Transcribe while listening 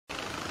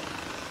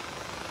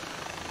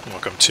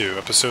Welcome to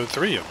episode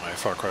 3 of my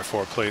Far Cry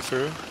 4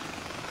 playthrough.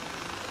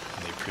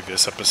 In the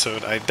previous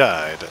episode I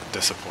died,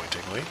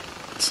 disappointingly,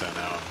 so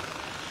now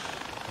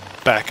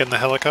I'm back in the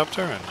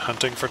helicopter and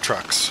hunting for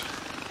trucks.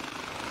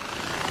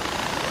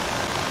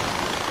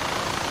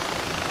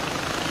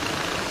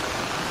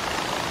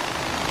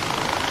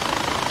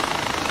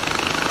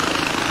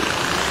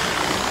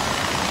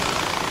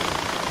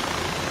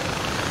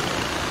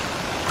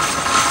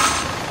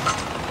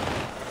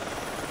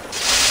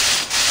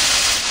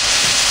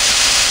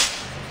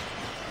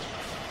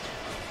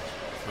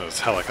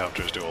 Those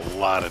helicopters do a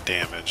lot of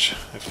damage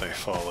if they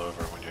fall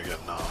over when you're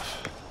getting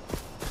off.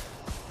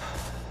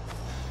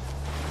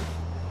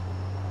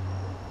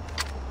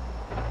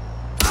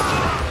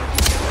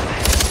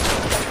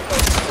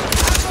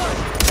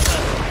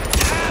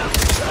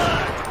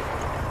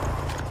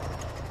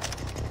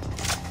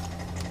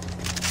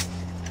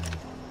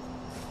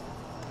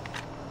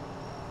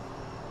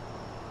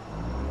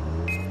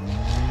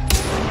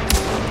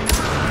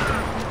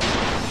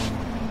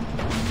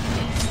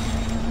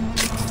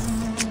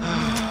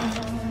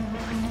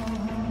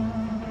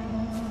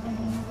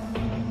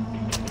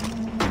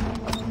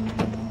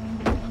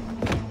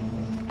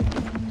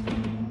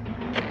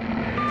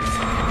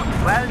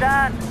 Well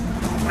done.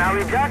 Now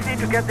we just need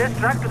to get this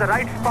truck to the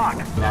right spot.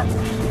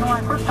 When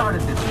I first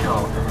started this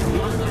show,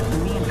 it was just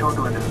me and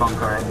Chotu in this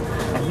bunker,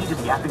 and me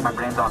just yapping my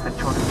brains off, and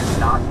Chotu just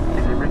not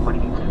delivering what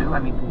he needs to do. I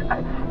mean,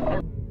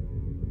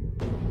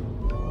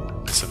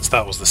 Since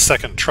that was the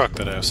second truck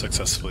that I have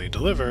successfully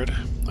delivered,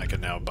 I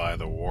can now buy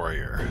the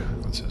Warrior.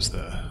 This is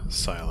the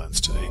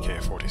silenced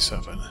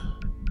AK-47.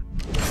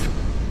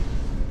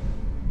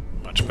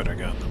 Much better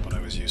gun than what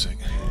I was using.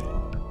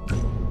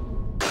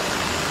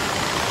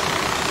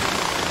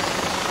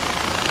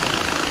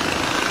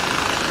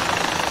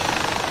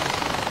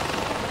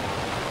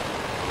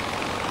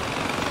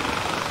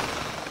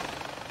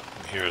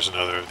 Here's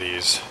another of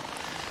these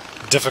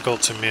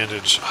difficult to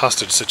manage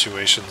hostage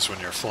situations when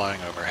you're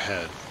flying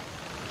overhead.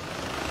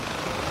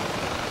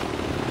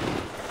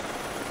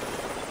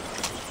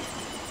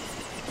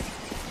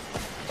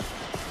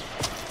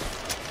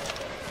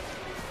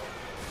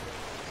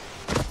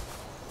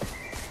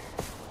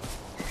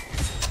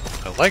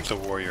 I like the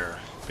Warrior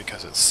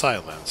because it's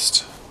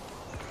silenced,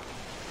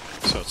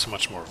 so it's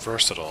much more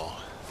versatile,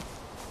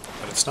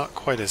 but it's not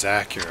quite as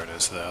accurate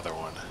as the other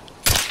one.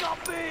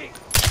 Stop me!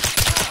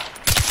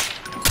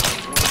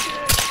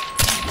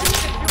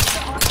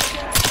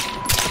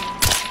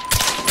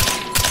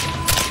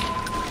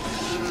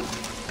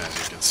 As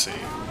you can see.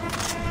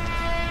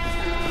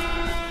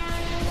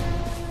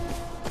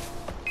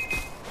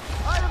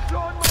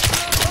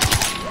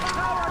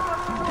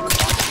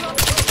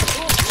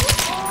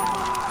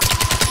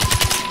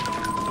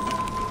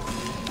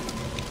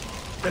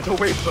 Get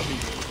away from me!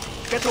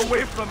 Get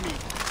away from me!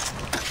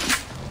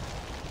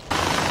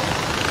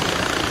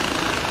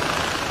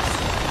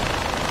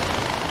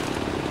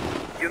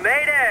 You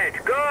made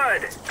it!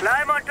 Good!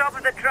 Climb on top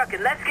of the truck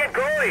and let's get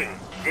going!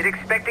 They're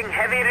expecting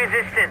heavy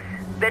resistance.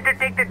 Better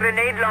take the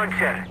grenade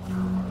launcher.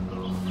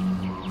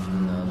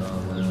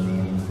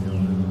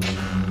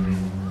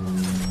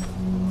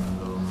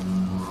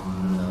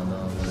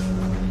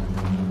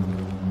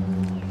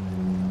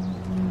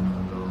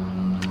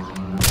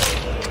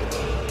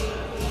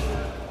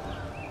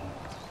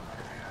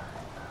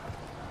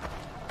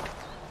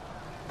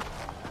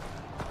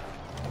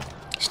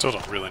 Still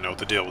don't really know what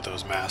the deal with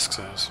those masks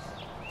is.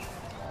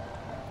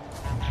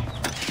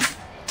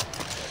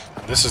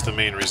 And this is the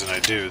main reason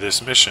I do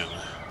this mission,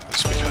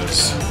 is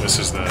because this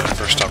is the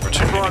first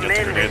opportunity Before to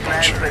get the men, grenade this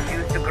land launcher. was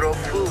used to grow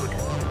food.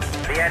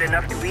 They had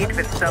enough to eat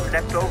with some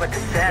left over to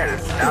sell.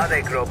 Now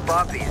they grow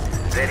poppies,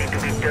 ready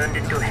to be turned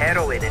into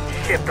heroin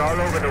and shipped all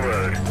over the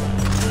world.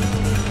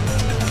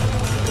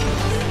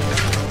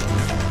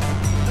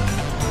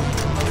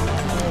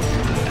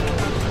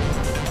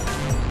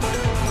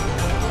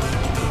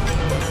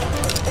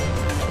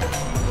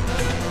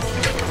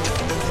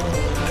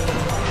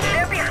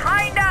 They're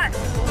behind us!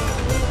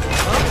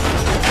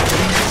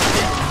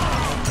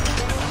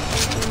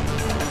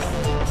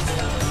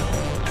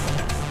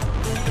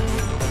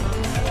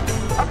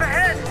 Up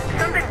ahead!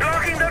 Something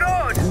blocking the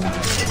road!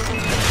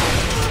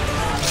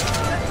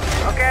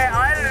 Okay,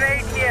 I'll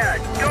wait here.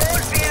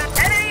 Don't feel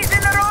enemies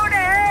in the road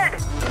ahead!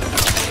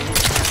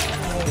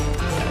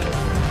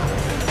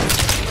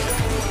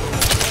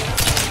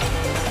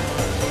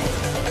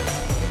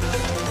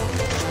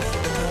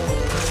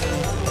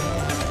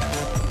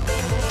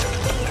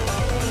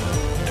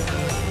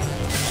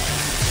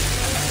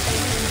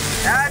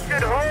 That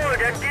should hold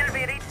until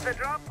we reach the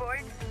drop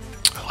point.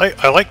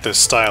 I like this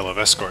style of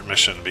escort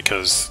mission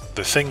because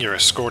the thing you're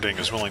escorting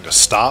is willing to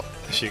stop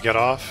if you get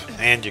off,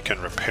 and you can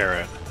repair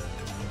it.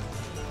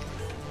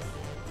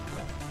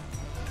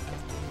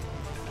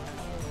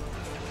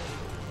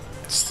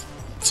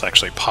 It's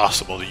actually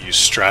possible to use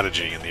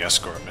strategy in the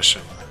escort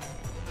mission.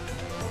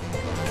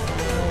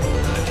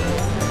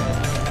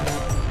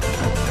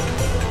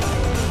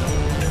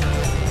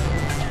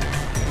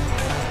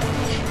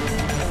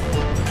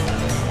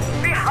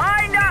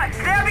 Behind us!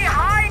 They're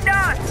behind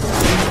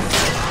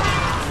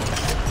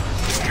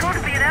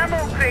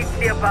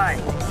by.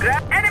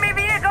 Grab enemy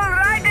vehicle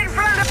right in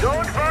front of...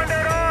 Don't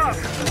wander off!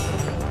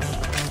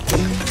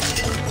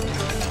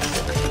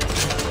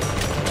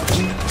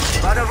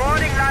 Got a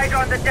warning light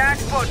on the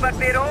dashboard, but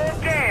we're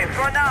okay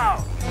for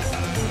now.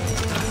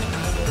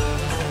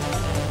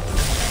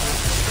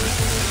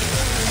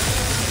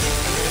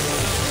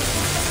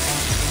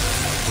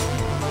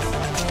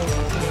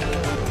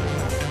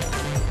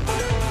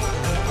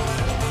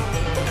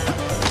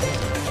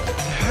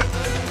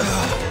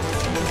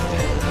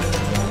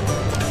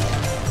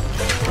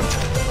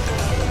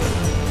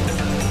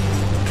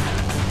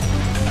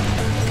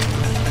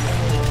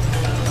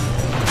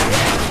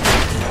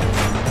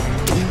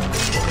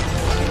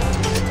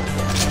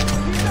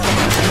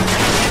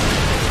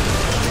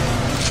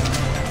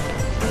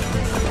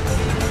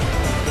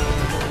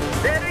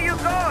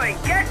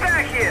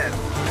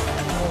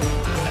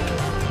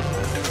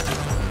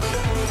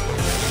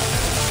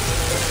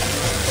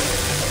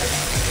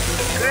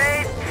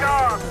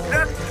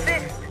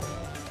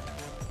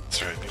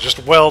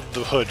 Just weld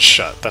the hood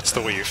shut. That's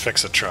the way you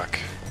fix a truck.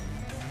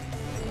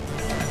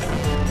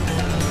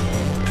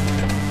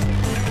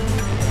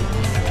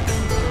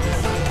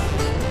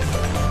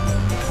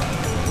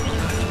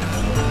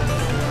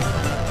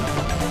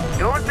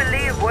 Don't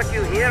believe what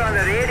you hear on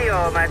the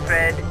radio, my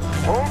friend.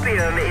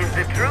 Opium is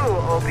the true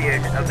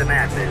opiate of the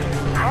masses.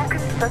 How can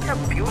such a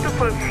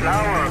beautiful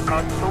flower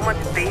cause so much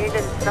pain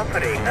and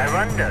suffering, I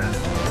wonder?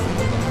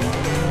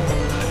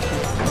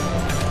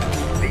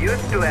 We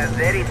used to have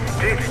very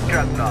strict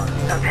drug laws.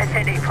 So has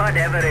anyone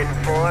ever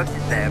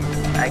enforced them?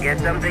 I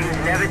guess some things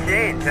never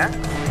change, huh?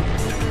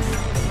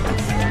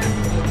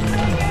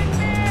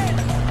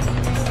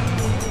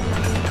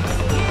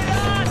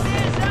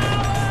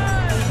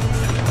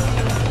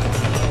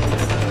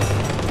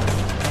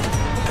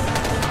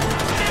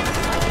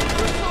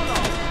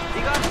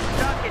 We got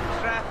stuck in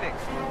traffic.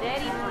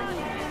 Very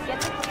funny. Get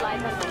the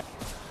supplies on my...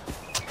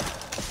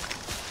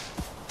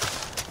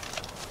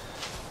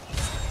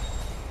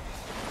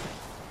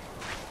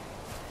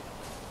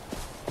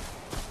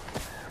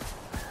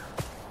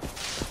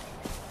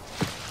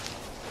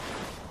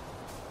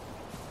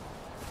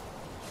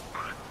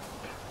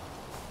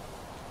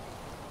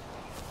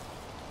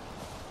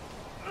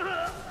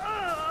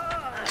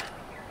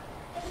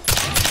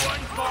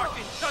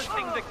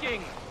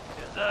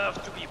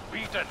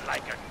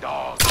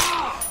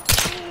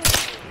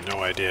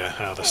 No idea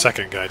how the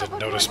second guy didn't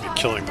notice me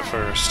killing the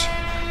first.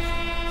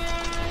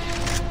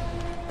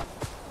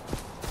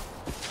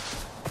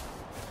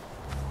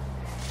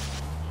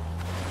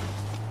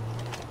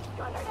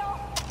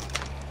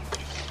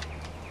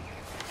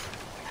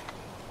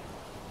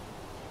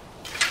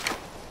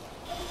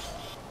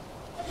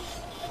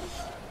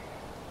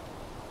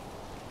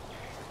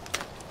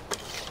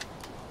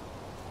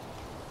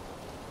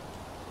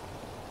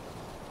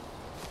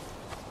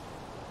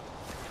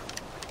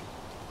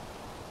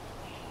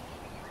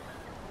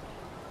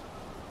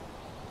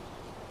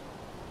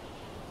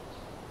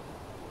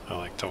 I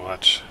like to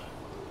watch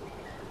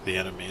the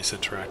enemies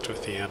interact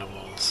with the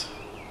animals.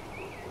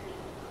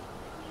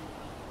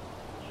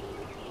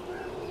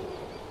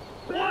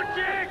 Watch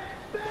it!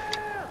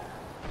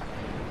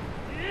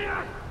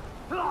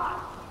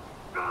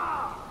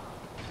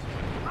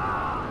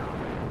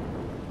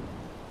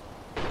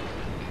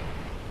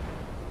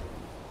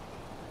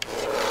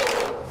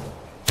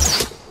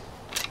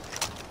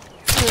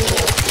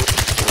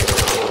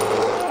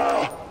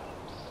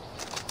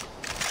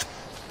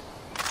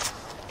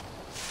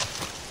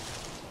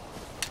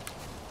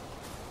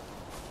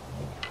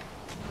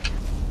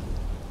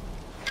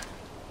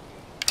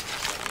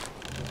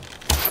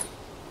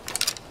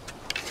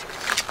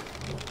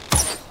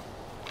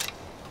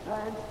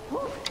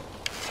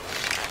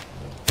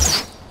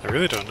 I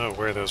really don't know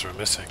where those were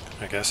missing.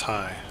 I guess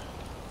high.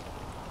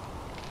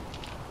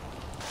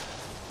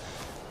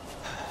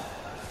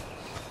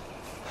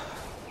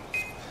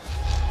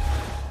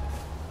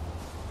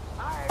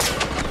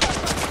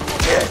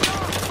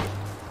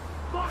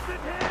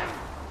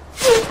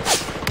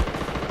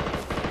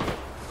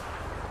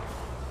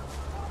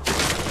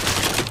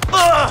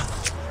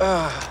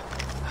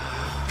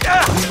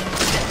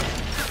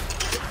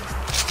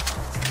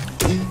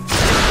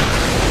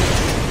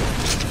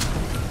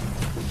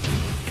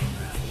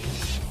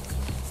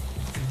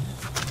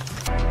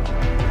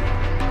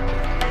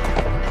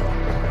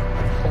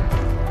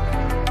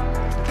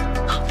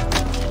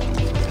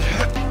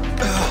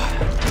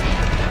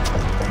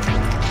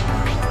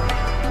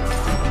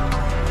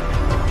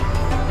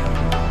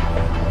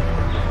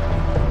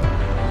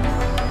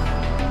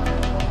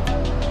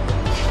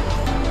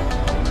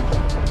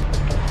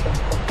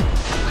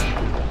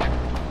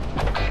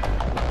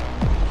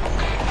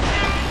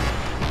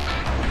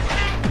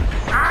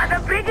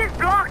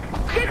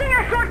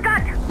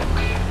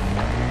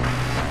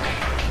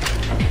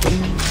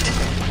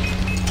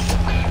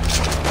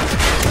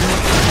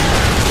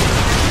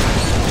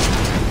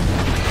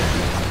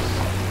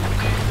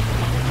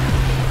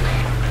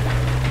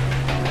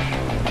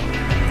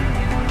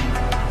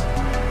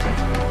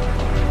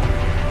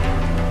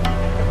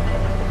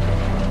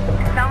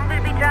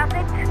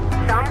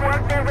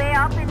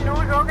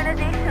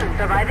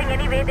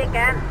 way they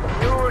can.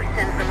 Noor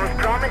sends the most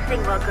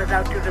promising workers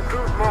out to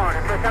recruit more.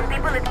 For some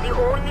people, it's the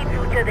only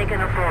future they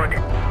can afford.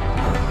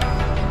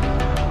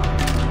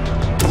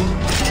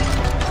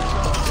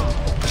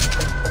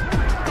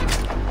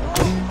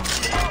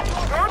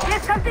 Oh,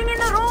 there's something in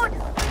the road!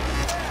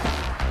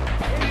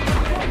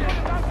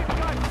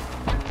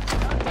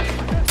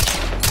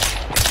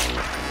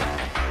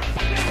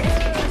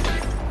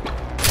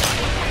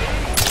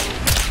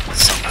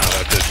 Somehow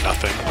that did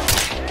nothing.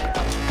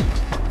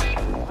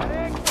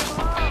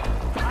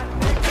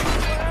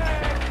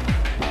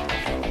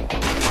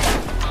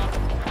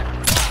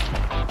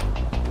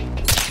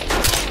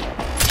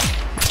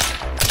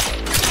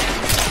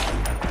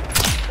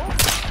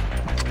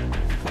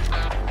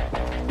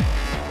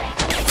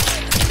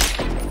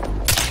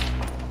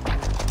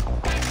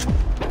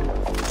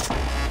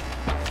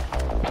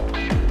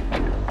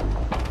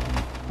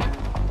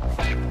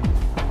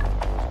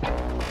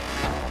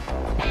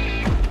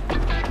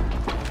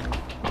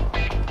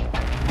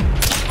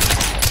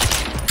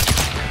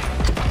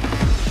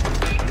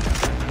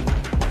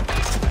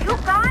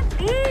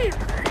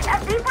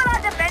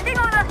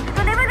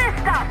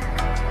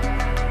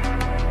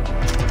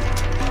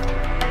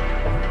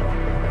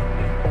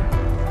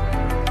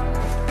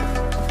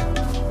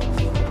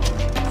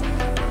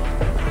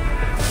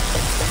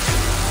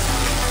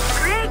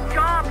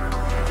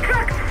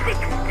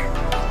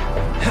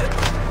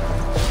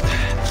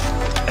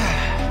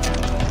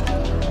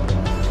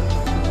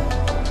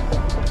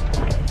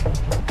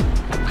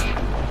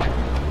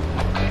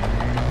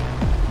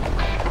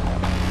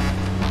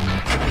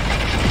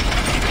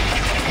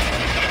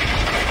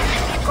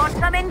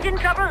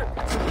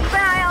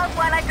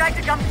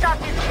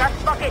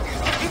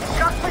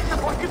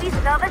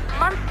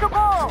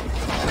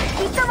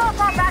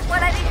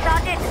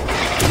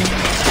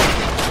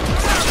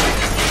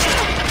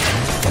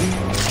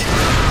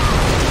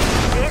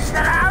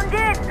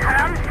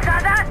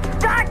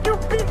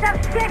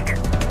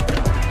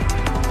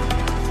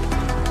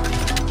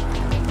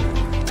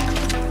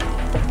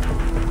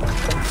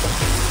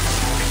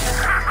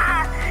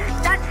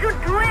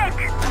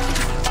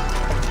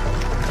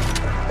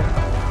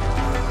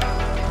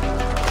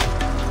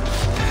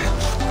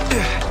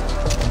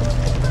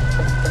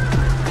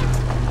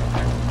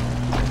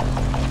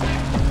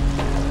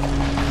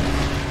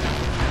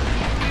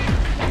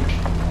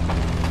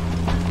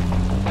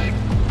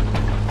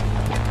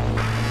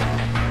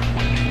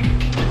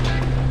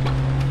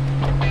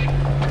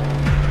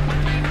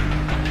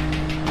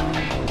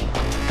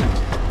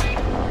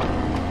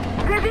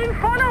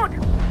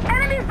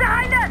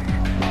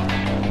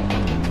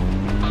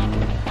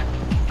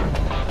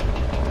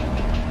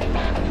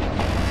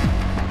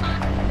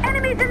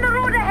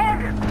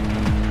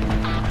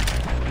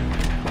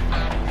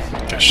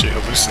 She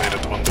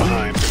hallucinated the one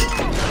behind.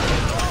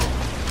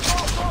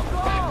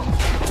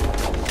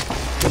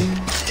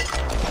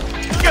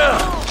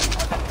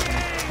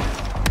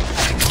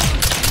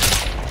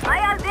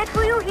 I'll wait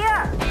for you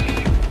here.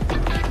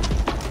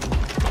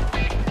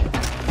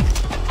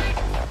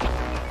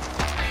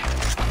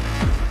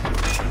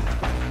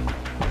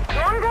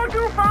 Don't go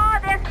too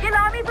far. There's still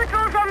army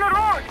patrols on the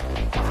road.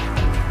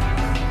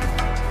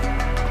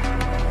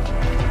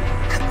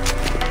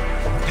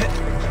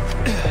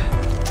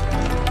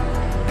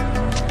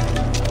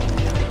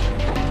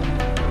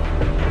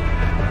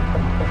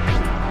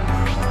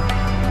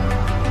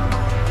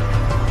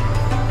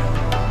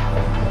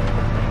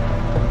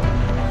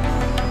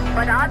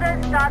 But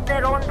others start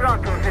their own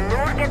brothels, and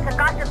Noor gets a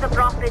cut of the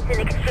profits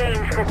in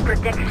exchange for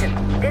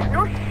protection. There's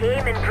no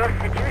shame in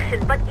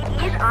prostitution, but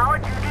it is our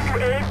duty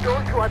to aid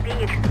those who are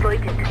being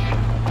exploited.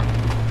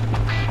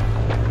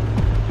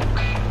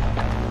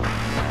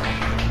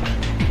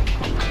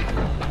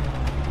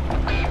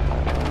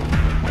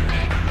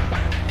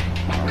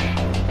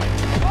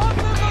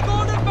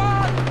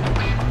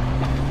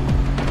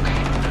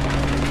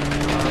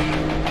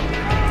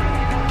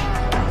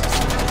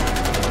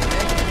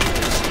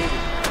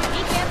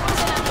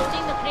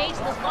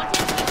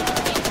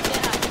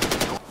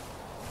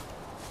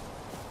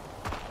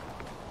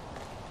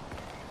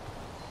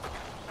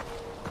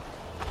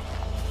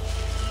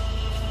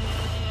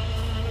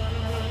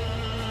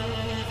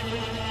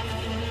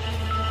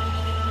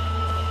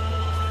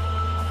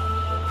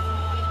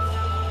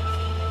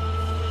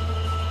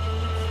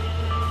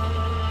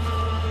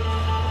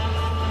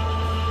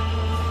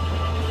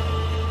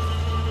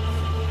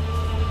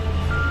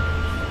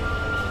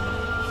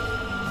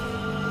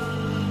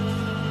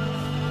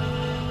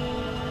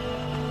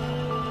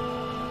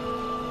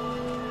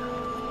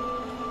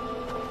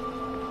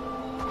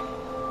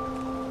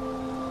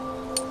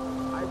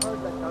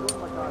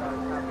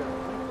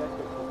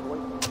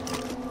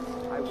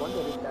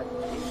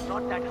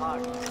 Not that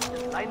hard.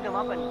 Just line them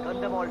up and gun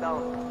them all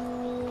down.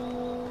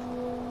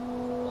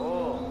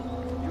 Oh,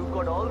 you've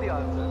got all the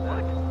answers.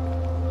 What?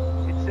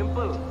 It's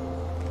simple.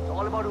 It's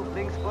all about who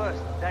blinks first.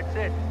 That's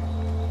it.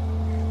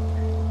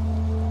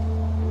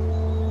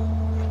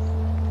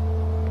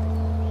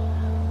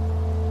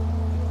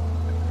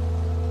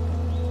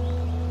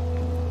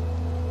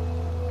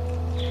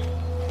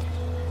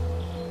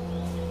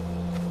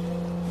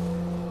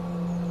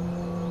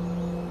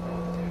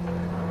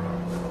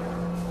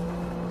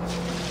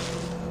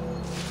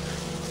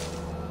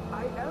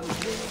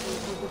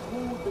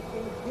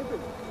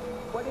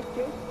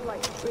 tastes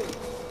like fish.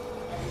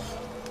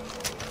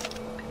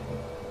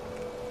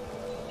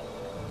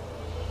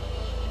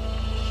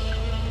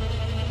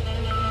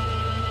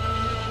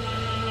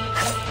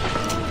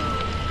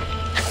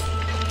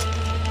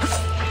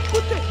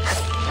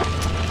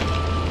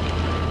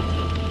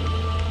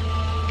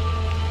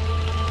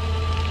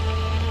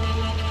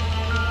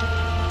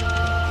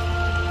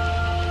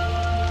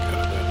 Could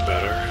have been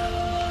better.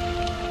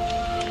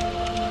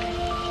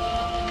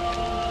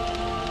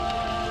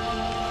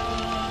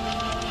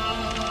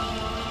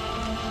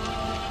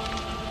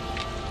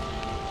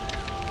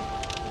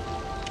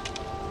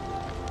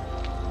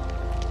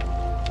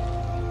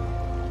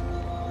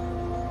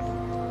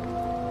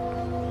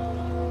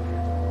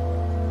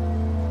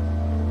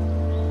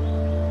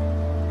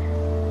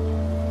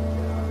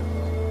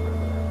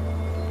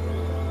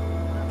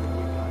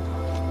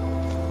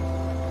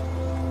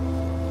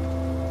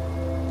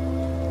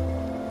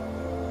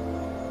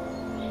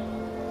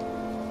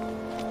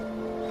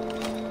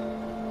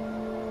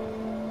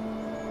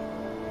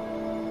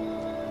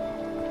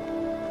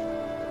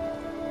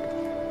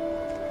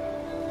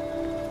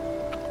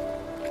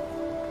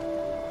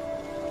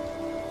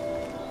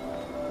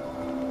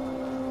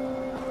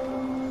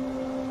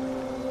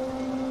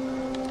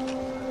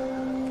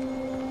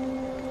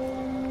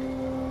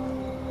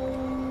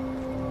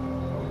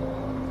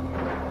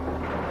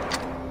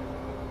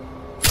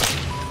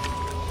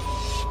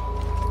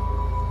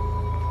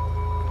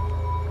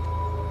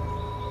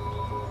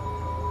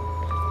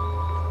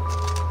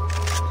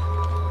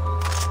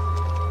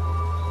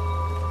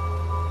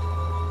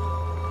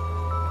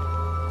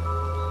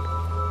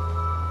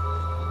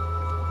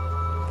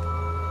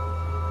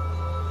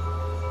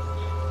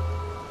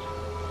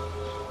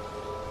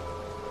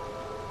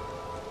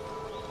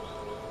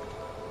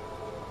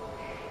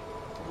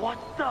 What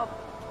the?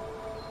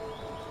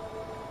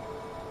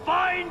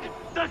 Find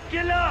the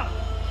killer!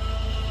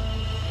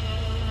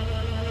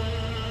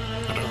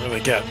 I don't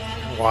really get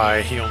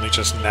why he only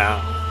just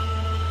now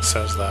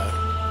says that.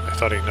 I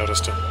thought he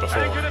noticed him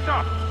before. Yeah,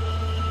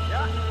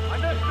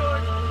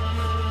 understood.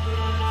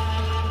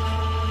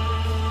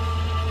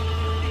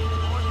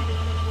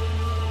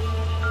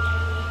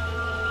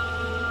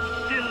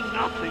 Still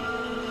nothing.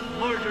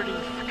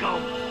 Murdering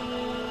scum.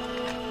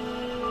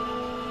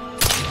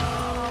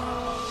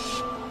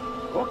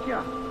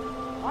 Okya,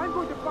 I'm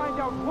going to find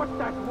out what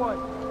that was.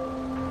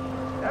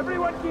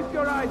 Everyone keep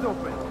your eyes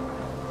open.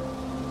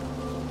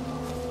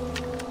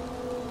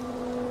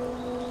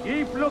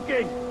 Keep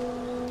looking.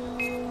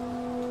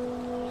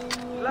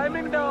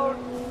 Climbing down.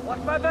 Watch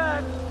my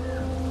back.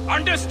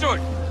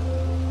 Understood.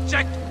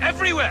 Checked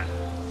everywhere.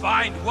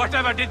 Find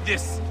whatever did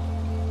this.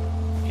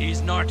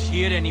 He's not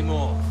here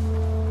anymore.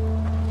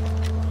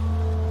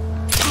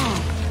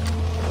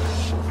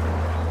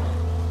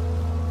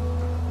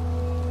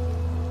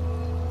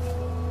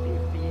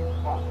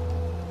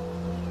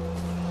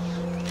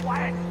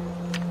 Quiet.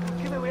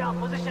 Give away our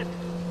position.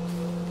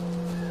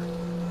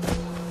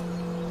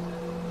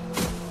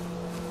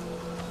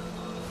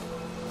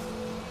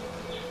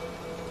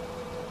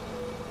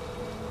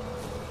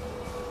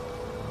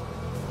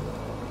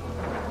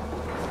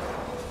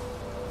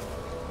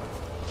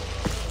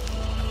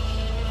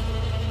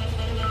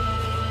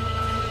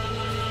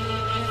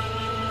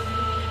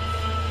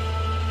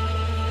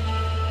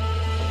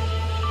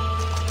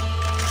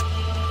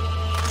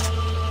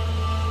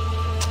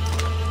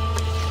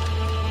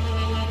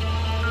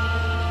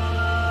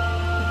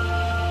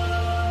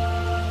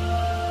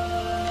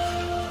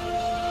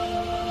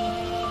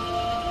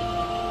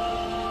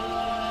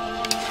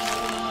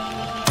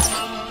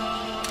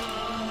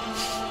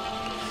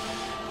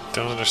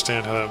 Don't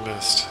understand how that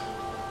missed.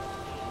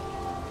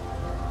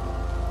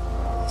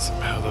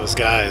 Somehow those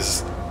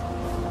guys,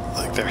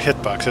 like their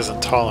hitbox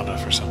isn't tall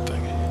enough or something.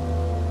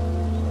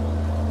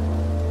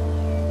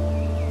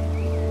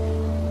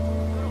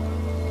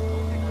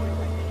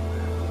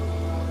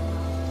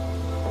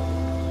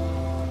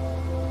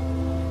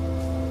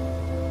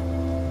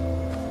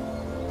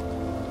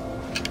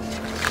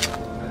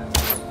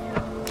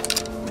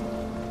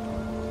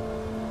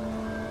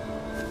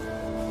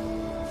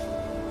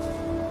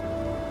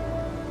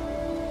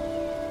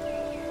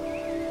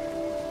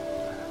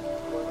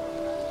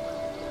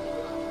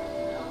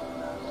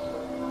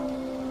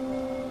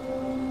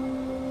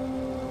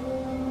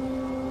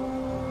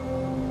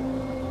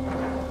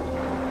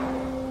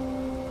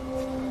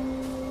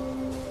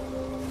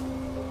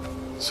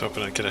 I was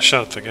hoping I'd get a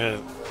shot at the guy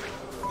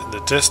in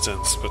the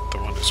distance, but the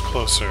one who's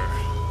closer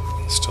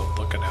is still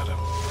looking at him.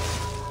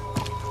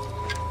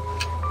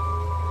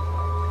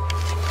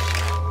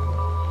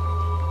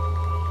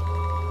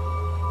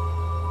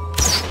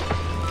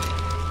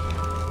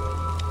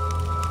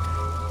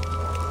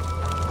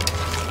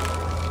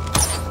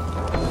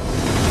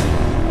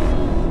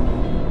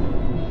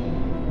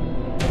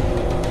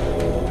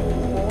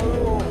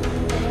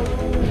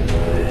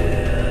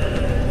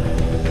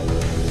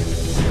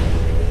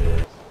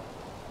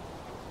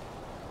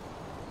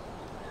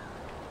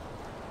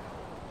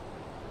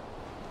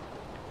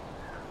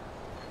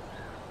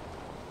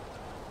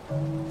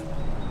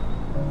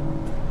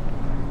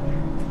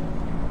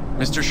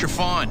 Mr.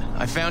 Chiffon,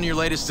 I found your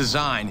latest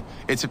design.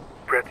 It's a...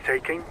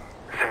 Breathtaking?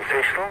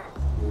 Sensational?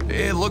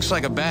 It looks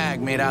like a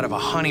bag made out of a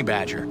honey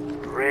badger.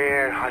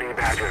 Rare honey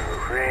badger,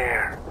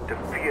 rare. The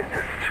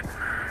fiercest.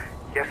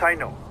 Yes, I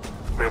know.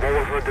 We've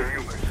all heard the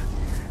rumors.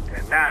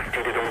 They're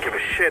nasty, they don't give a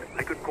shit.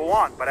 I could go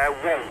on, but I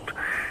won't.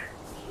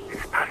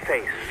 It's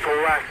passé, so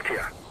last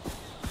year.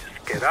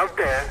 Just get out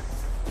there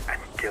and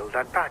kill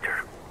that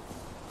badger.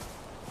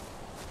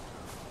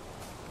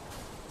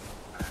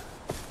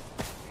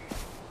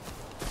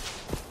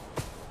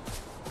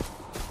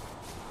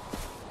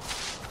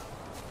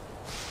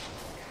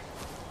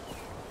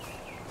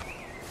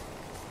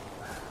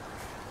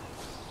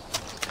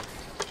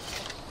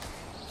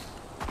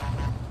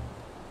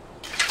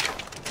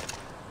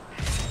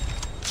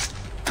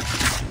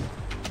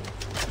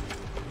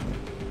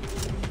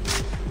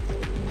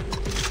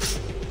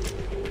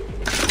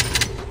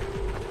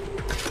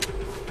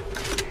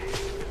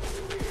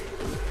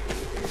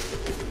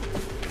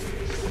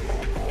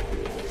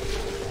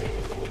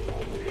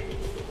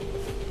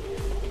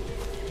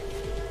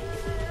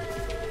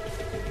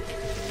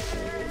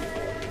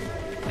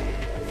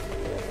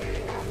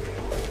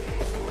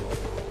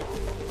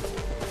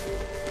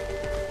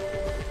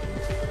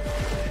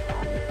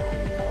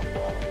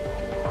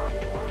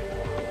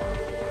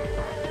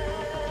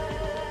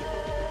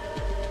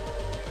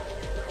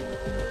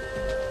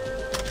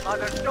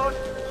 Understood.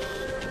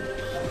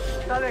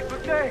 Sale,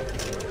 good day.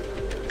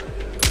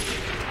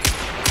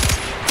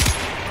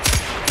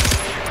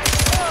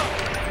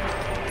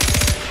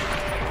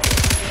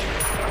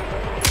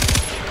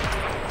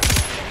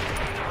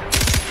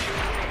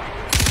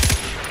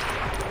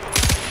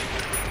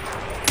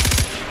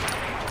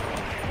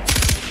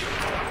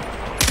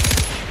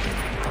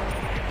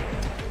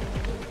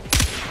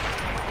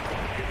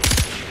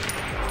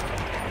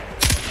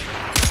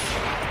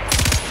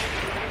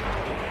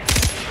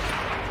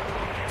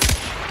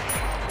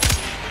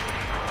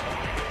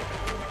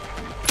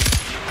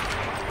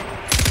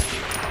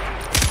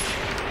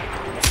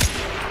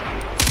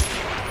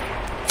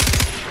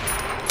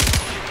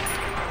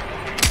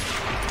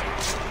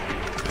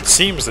 It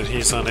seems that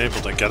he's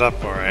unable to get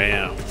up where I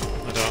am.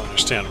 I don't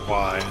understand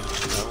why.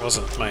 That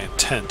wasn't my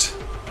intent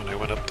when I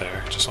went up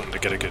there. I just wanted to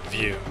get a good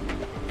view.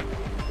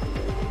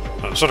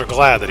 But I'm sort of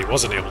glad that he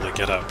wasn't able to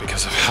get up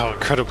because of how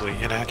incredibly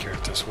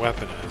inaccurate this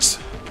weapon is.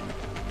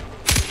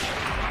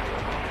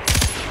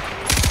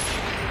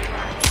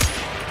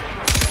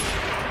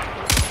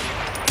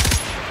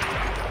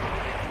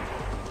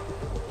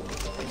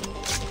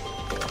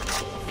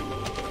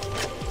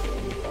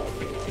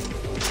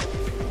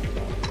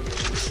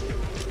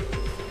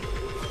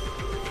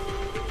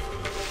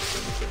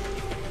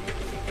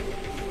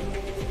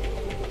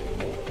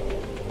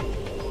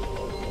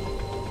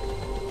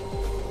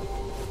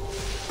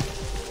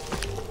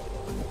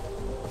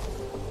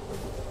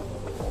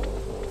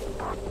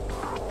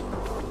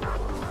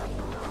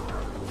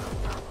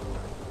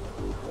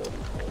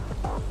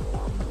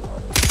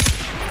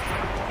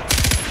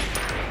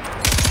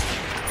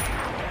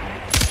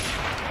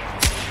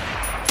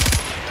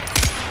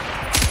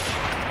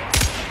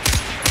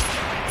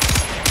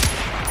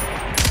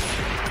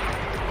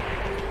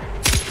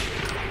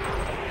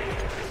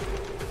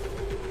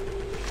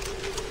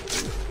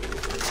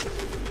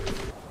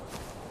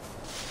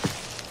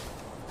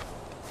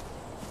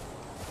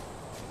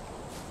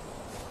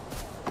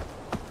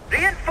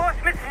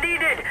 Reinforcements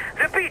needed.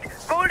 Repeat,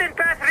 Golden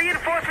Pass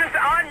reinforcements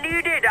are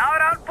needed. Our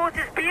outpost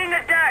is being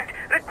attacked.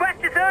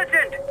 Request is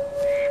urgent.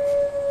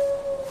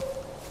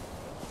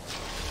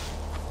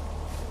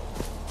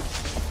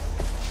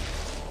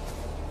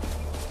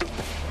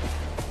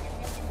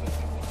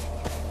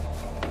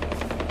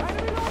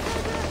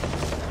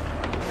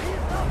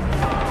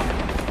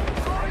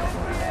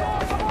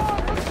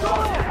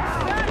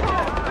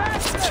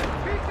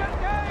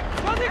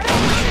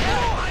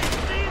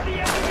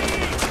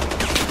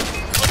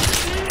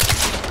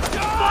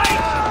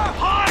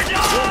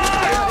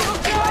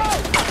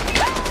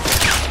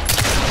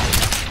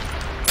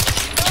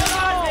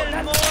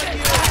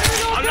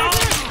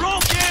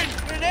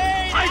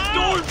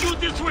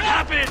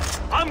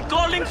 I'm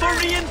calling for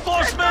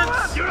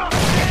reinforcements!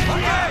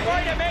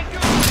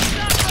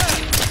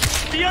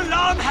 The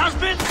alarm has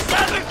been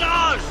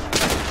sabotaged!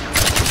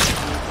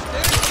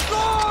 It's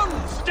gone!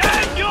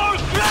 Stand your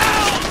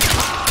ground!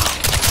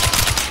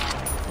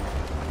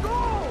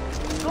 Go!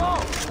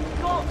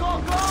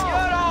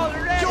 You're all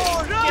ready!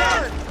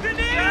 Run!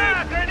 Grenade!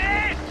 Yeah,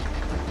 grenade!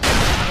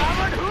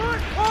 Forward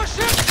hood! Oh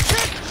shit!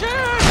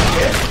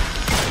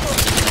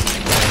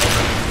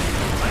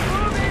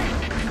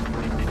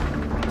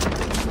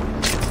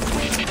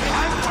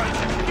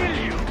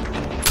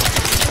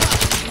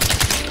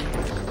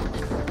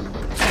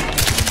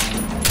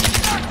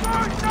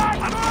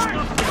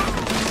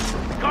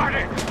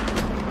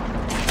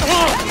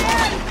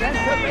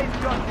 Center base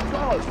gun,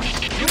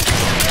 go!